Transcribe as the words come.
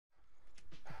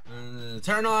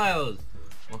Eternals!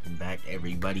 Welcome back,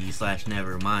 everybody, slash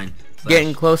Nevermine.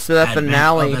 Getting close to the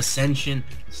finale. Of Ascension,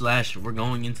 slash we're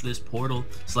going into this portal,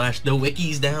 slash the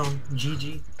wiki's down,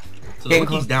 GG. So the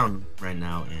wiki's down right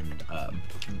now, and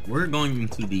we're going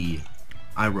into the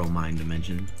Nevermine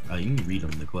dimension. You can read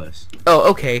them the quest. Oh,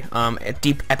 okay. A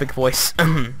deep, epic voice.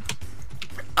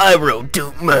 Iroh,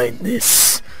 don't mind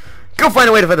this. Go find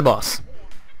a way to fight the boss.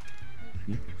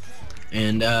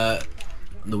 And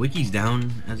the wiki's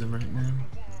down as of right now,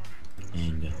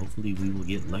 and hopefully we will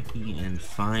get lucky and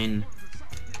find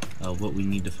what we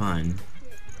need to find.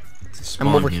 I'm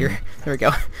over here. There we go.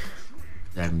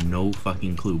 I have no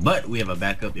fucking clue, but we have a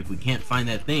backup if we can't find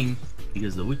that thing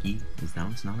because the wiki is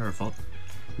down. It's not our fault.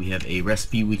 We have a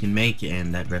recipe we can make,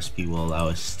 and that recipe will allow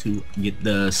us to get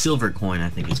the silver coin,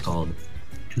 I think it's called.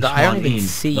 I don't even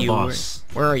see you. Boss.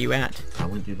 Where are you at? I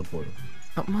went through the portal.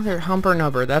 Oh, mother humper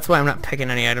nubber. That's why I'm not picking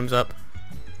any items up.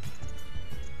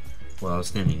 Well, I was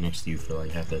standing next to you for like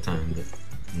half that time, but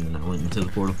and then I went into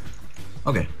the portal.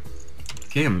 Okay.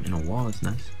 Okay, I'm in a wall. It's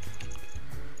nice.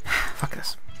 Fuck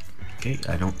this. Okay,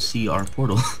 I don't see our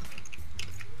portal.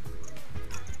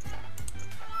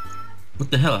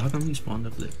 What the hell? How come you spawned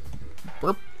up there?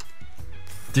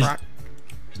 There's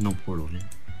no portal here.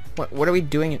 What are we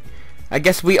doing? I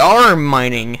guess we are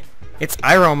mining. It's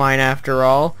Nevermine after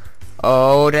all.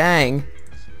 Oh dang.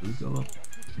 Can we go up?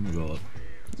 Can we go up?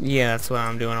 Yeah, that's what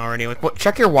I'm doing already. What?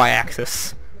 Check your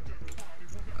y-axis.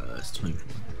 It's 24.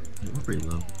 Yeah, we're pretty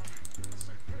low.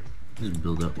 Just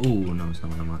build up. Oh no, it's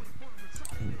not what I want.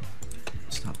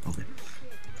 Stop. Okay.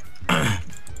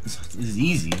 This is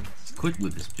easy. It's quick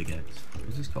with this pickaxe.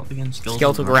 What's this called again?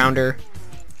 Skeletal grounder.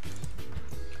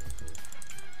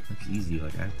 That's easy.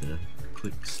 Like I have to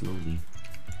click slowly.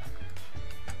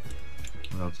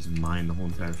 Well, I'll just mine the whole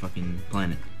entire fucking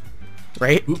planet.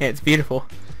 Right? Oop. Yeah, it's beautiful.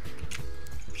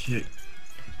 Shit.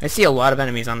 I see a lot of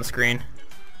enemies on the screen.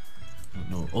 Oh,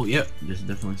 no. Oh yeah, there's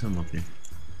definitely some up here.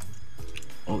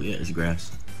 Oh yeah, it's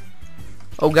grass.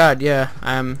 Oh god, yeah.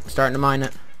 I'm starting to mine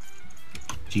it.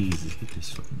 Jesus, get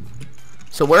this fucking...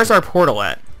 So where's our portal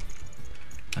at?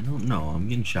 I don't know. I'm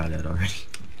getting shot at already.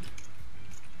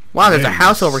 Wow, there's a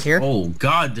house over here. Oh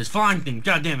god, this flying thing.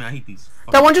 God damn it, I hate these.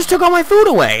 That one just took all my food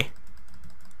away.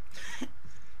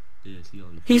 Yeah, see all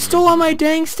he stole all my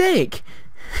dang steak.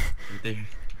 Right there.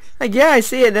 Like, yeah, I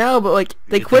see it now, but like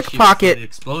they quick pocket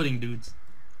exploding dudes.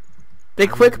 They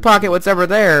quick pocket what's ever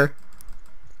there.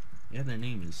 Yeah, their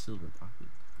name is Silver Pocket.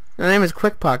 Their name is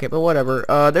Quick Pocket, but whatever.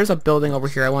 There's a building over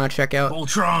here I want to check out.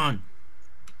 Voltron!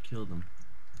 Killed them.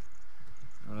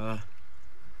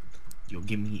 Yo,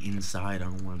 get me inside. I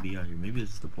don't want to be out here. Maybe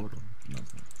this is the portal.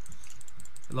 Nothing.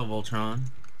 Hello, Voltron.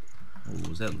 Oh,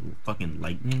 was that fucking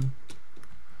lightning?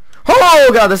 Oh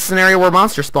god, this is an area where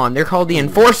monsters spawn. They're called the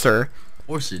Enforcer.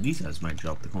 Enforcer, these guys might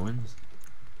drop the coins.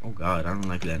 Oh god, I don't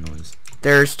like that noise.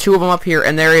 There's two of them up here,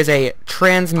 and there is a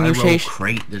transmutation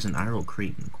crate. There's an Iroh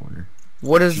crate in the corner.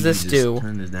 What does this do?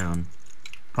 Turn this down.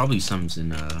 Probably something's in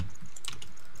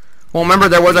well, remember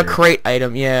there was a crate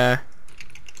item, yeah.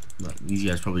 But these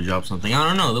guys probably dropped something. I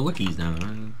don't know. The wiki's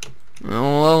down.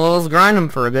 Well, let's grind them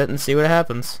for a bit and see what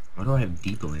happens. Why do I have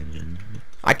Depot Engine?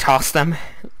 I tossed them.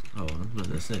 Oh, what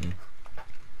did I say?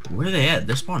 Where are they at?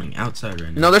 They're spawning outside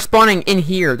right now. No, they're spawning in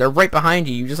here. They're right behind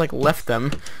you. You just like left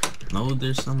them. No,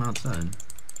 there's some outside.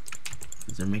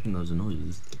 Cause they're making those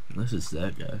noises. Unless it's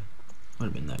that guy. Might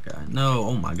have been that guy. No,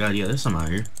 oh my god, yeah, there's some out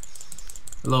here.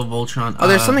 Hello, Voltron. Oh,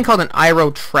 there's something called an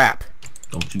Iroh trap.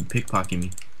 Don't you pickpocket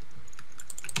me.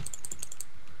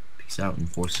 Peace out,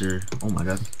 Enforcer. Oh my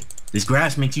god. This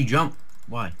grass makes you jump.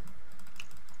 Why?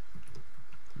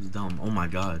 It's dumb. Oh my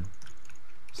god.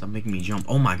 Stop making me jump.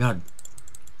 Oh my god.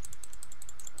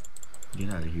 Get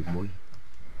out of here, boy.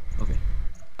 Okay.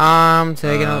 I'm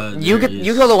taking you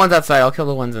kill the ones outside, I'll kill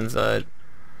the ones inside.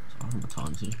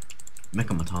 Automatons here.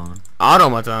 Mechamatons.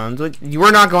 Automatons?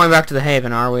 We're not going back to the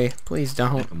Haven, are we? Please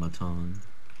don't. Mechamatons.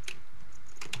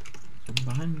 Someone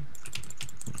behind me.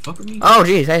 What the fuck are me? Oh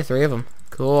jeez, hey, 3 of them.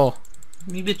 Cool.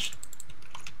 Me bitch.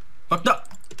 Fucked up.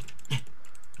 Oh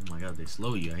my god, they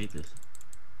slow you. I hate this.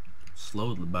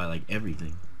 Slowed by like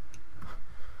everything.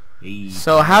 Hey,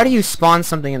 so how do you spawn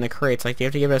something in the crates? Like, do you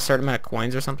have to give it a certain amount of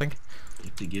coins or something? You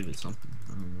have to give it something.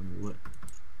 I don't remember what.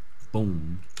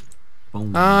 Boom.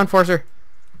 Boom. Enforcer.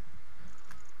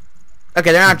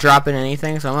 Okay, they're not dropping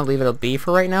anything, so I'm gonna leave it a B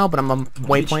for right now, but I'm gonna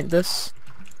waypoint this.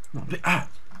 Ah!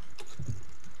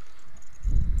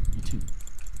 You too.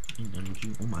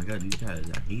 Oh my god, these guys,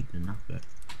 I hate the knockback.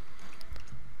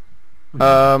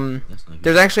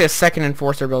 There's actually a second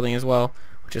Enforcer building as well,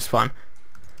 which is fun.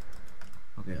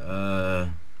 Okay, oh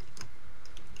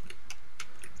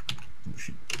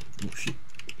shit. Oh shit.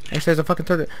 I wish there's a fucking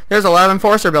third. There's a lot of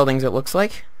enforcer buildings, it looks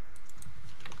like.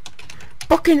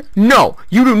 Fucking no!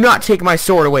 You do not take my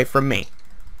sword away from me.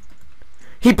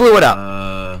 He blew it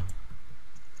up.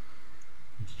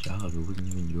 Good job. It wasn't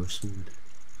even your sword.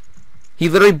 He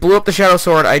literally blew up the shadow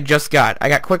sword I just got. I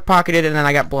got quick pocketed and then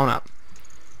I got blown up.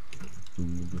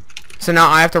 Ooh. So now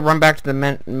I have to run back to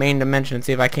the main dimension and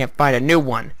see if I can't find a new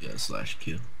one. Yeah, slash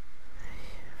kill.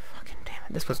 Fucking damn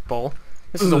it. This was bull.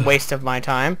 This is a waste of my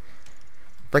time.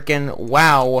 Frickin'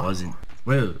 wow. Wasn't.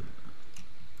 Whoa.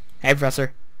 Hey,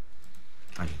 Professor.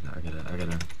 I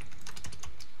gotta.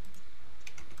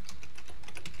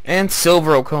 And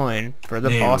silver coin for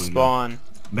the boss spawn.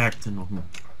 Back to normal.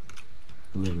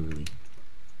 Literally.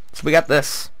 So we got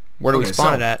this. Where do we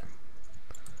spawn it at?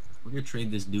 We're gonna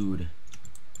trade this dude.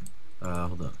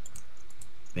 Hold up.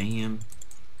 Bam.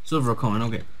 Silver coin,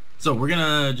 okay. So we're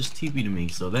gonna just TP to me.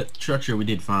 So that structure we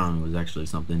did find was actually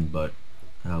something, but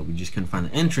we just couldn't find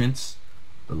the entrance.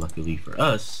 But luckily for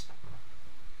us,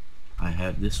 I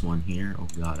have this one here. Oh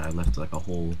god, I left like a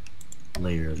whole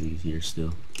layer of these here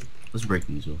still. Let's break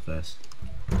these real fast.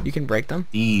 You can break them?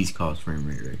 These cause frame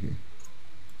rate right here.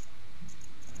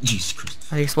 Jesus Christ.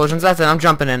 The explosions, that's it. I'm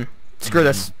jumping in. Screw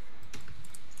this.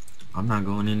 I'm not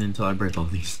going in until I break all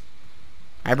these.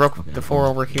 I broke the 4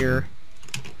 over here.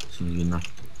 Seems good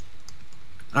enough.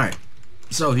 Alright.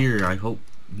 So here, I hope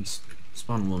we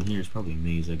spawn one here is probably a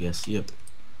maze, I guess. Yep.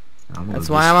 That's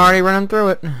why I'm already running through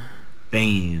it.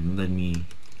 Bam. Let me...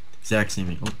 Exact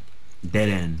same... Oh. Dead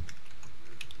end.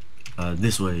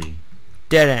 This way.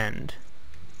 Dead end.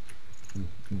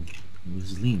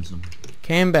 This is lean somewhere.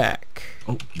 Came back.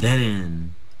 Oh, dead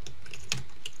end.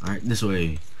 Alright, this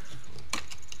way.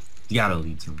 You gotta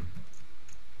lead somewhere.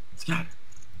 It's gotta.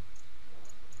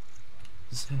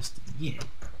 This has to. Yeah.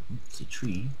 It's a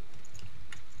tree.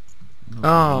 No,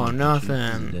 oh, no,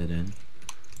 nothing. Dead end.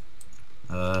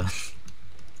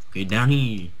 Okay, down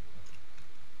here.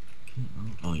 Okay,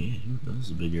 oh yeah, this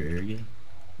is a bigger area.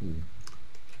 Ooh.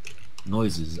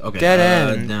 Noises. Okay. Dead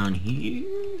end. Down here.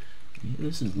 Yeah,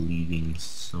 this is leading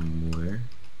somewhere.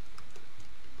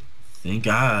 Here we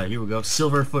go.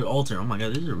 Silverfoot altar. Oh my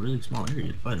god, this is a really small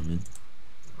area to fight him in.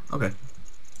 Okay.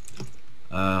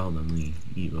 Hold on, let me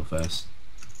eat real fast.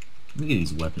 Let me get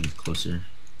these weapons closer.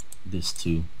 This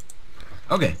too.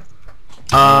 Okay.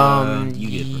 You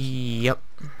get first. Yep.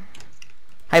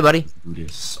 Hi, buddy. Do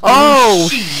this. Oh,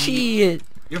 shit.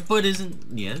 Your foot isn't.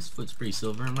 Yeah, this foot's pretty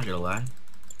silver. I'm not gonna lie.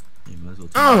 You might as well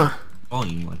take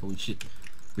volume. Like holy shit.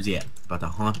 Where's he at? About to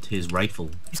haunt his rifle.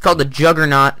 He's called the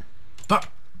Juggernaut. Oh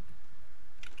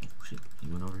shit! He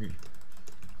went over here.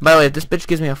 By the way, if this bitch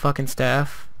gives me a fucking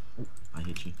staff. Oh, I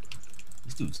hit you.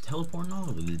 This dude's teleporting all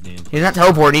over this damn place. He's not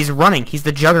teleporting. He's running. He's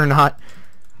the Juggernaut.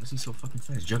 Why is he so fucking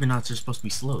fast? Juggernauts are supposed to be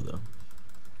slow though.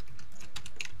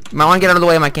 You might want to get out of the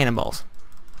way of my cannonballs.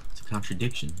 It's a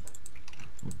contradiction.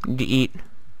 Need to eat.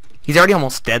 He's already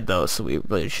almost dead though, so we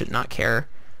really should not care.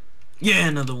 Yeah,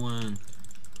 another one.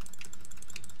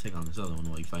 Take on this other one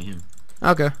while you fight him.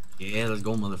 Okay. Yeah, let's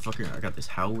go, motherfucker. I got this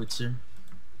howitzer.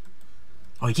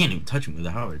 Oh, you can't even touch me with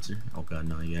a howitzer. Oh god,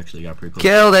 no, you actually got pretty close.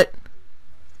 Killed it.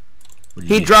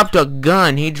 He dropped a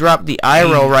gun. He dropped the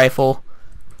IRO rifle.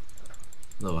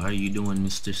 Hello, how you doing,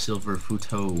 Mr.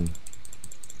 Silverfoot?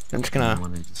 I'm just gonna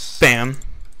bam.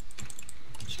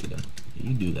 Just gonna,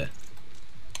 you do that.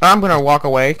 I'm gonna walk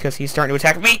away because he's starting to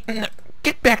attack me.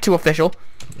 Get back to official.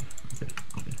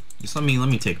 Okay. Just let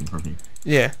me take him from here.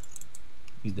 Yeah.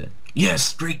 He's dead.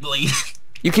 Yes, great blade.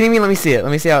 You kidding me? Let me see it.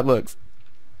 Let me see how it looks.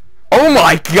 Oh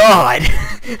my god!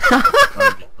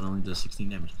 It only does 16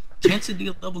 damage. Chance to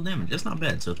deal double damage. That's not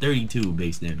bad. So 32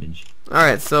 base damage. All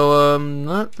right. So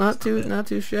not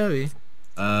too shabby.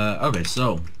 Okay.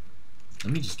 So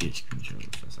let me just get a screenshot real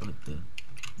fast. I like the.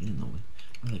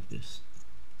 I like this.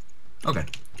 Okay.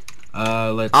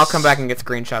 Let's. I'll come back and get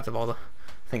screenshots of all the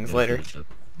things later.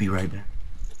 Be right back.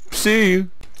 See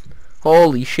you.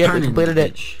 Holy shit! We completed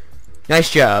it. Nice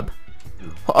job.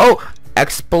 Oh,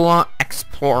 explore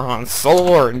on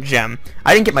sword gem.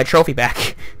 I didn't get my trophy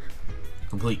back.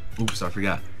 Complete. Oops, I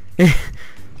forgot. Get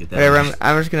that. Whatever.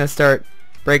 I'm just gonna start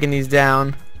breaking these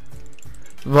down.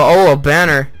 Oh, a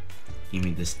banner. Give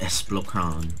me this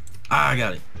Esplocron. Ah, I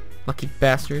got it. Lucky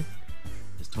bastard.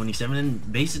 It's 27 in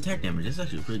base attack damage. That's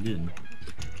actually pretty good.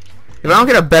 If I don't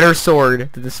get a better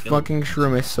sword than this fucking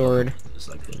Shroomish sword. Just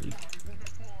like that.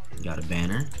 Got a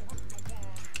banner.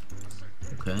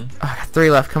 Okay. Oh, I got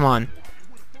 3 left. Come on.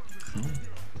 Okay.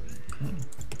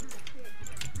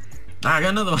 Ah, I got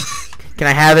another one. Can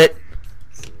I have it?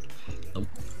 Nope.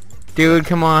 Dude,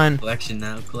 come on. Collection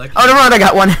now. Collection. Oh, never mind. I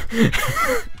got one.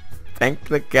 Thank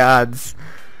the gods.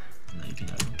 No, you can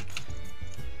have one.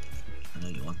 I know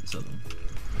you want So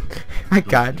My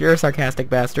God, you're a sarcastic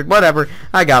bastard. Whatever.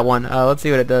 I got one. Let's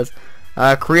see what it does.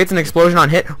 Creates an explosion on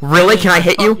hit. Really? Can I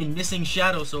hit you? Missing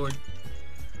shadow sword.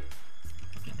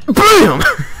 BAM!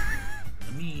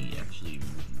 Let me actually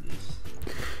move this.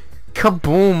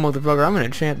 Kaboom, motherfucker. I'm gonna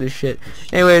chant this shit.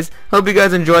 Anyways, hope you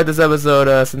guys enjoyed this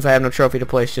episode, since I have no trophy to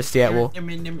place just yet. We'll see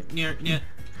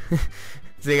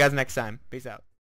you guys next time. Peace out.